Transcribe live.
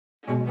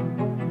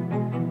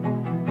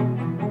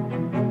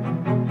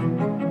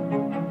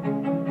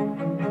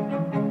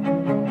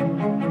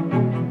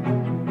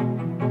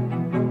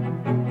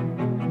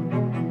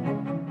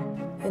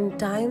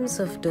times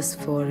of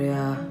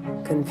dysphoria,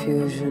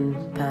 confusion,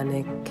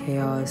 panic,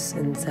 chaos,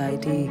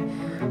 anxiety,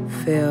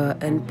 fear,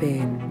 and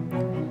pain,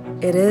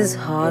 it is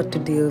hard to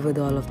deal with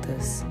all of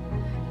this.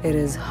 It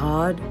is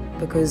hard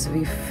because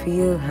we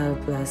feel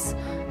helpless,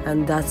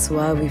 and that's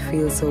why we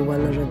feel so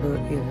vulnerable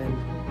even.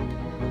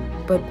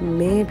 But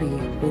maybe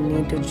we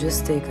need to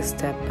just take a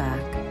step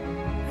back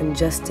and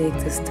just take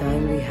this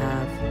time we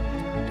have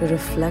to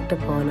reflect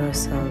upon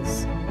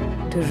ourselves,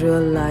 to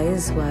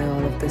realize why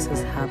all of this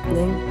is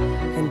happening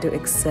and to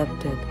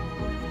accept it.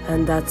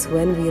 And that's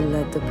when we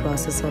let the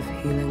process of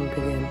healing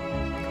begin.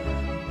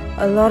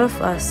 A lot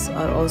of us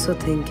are also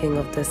thinking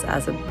of this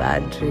as a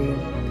bad dream.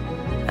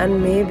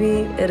 And maybe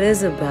it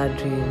is a bad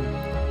dream,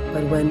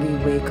 but when we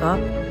wake up,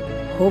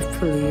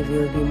 hopefully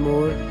we'll be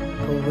more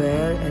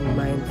aware and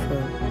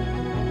mindful.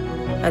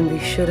 And we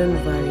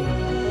shouldn't worry.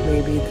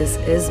 Maybe this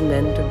is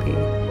meant to be.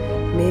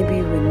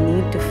 Maybe we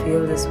need to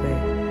feel this way.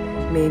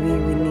 Maybe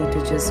we need to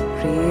just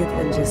breathe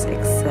and just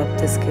accept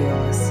this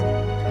chaos,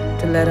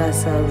 to let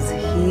ourselves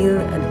heal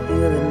and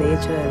heal the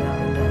nature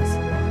around us.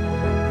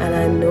 And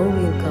I know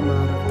we'll come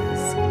out of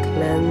this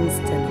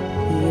cleansed and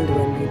healed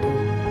when we do.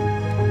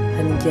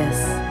 And yes,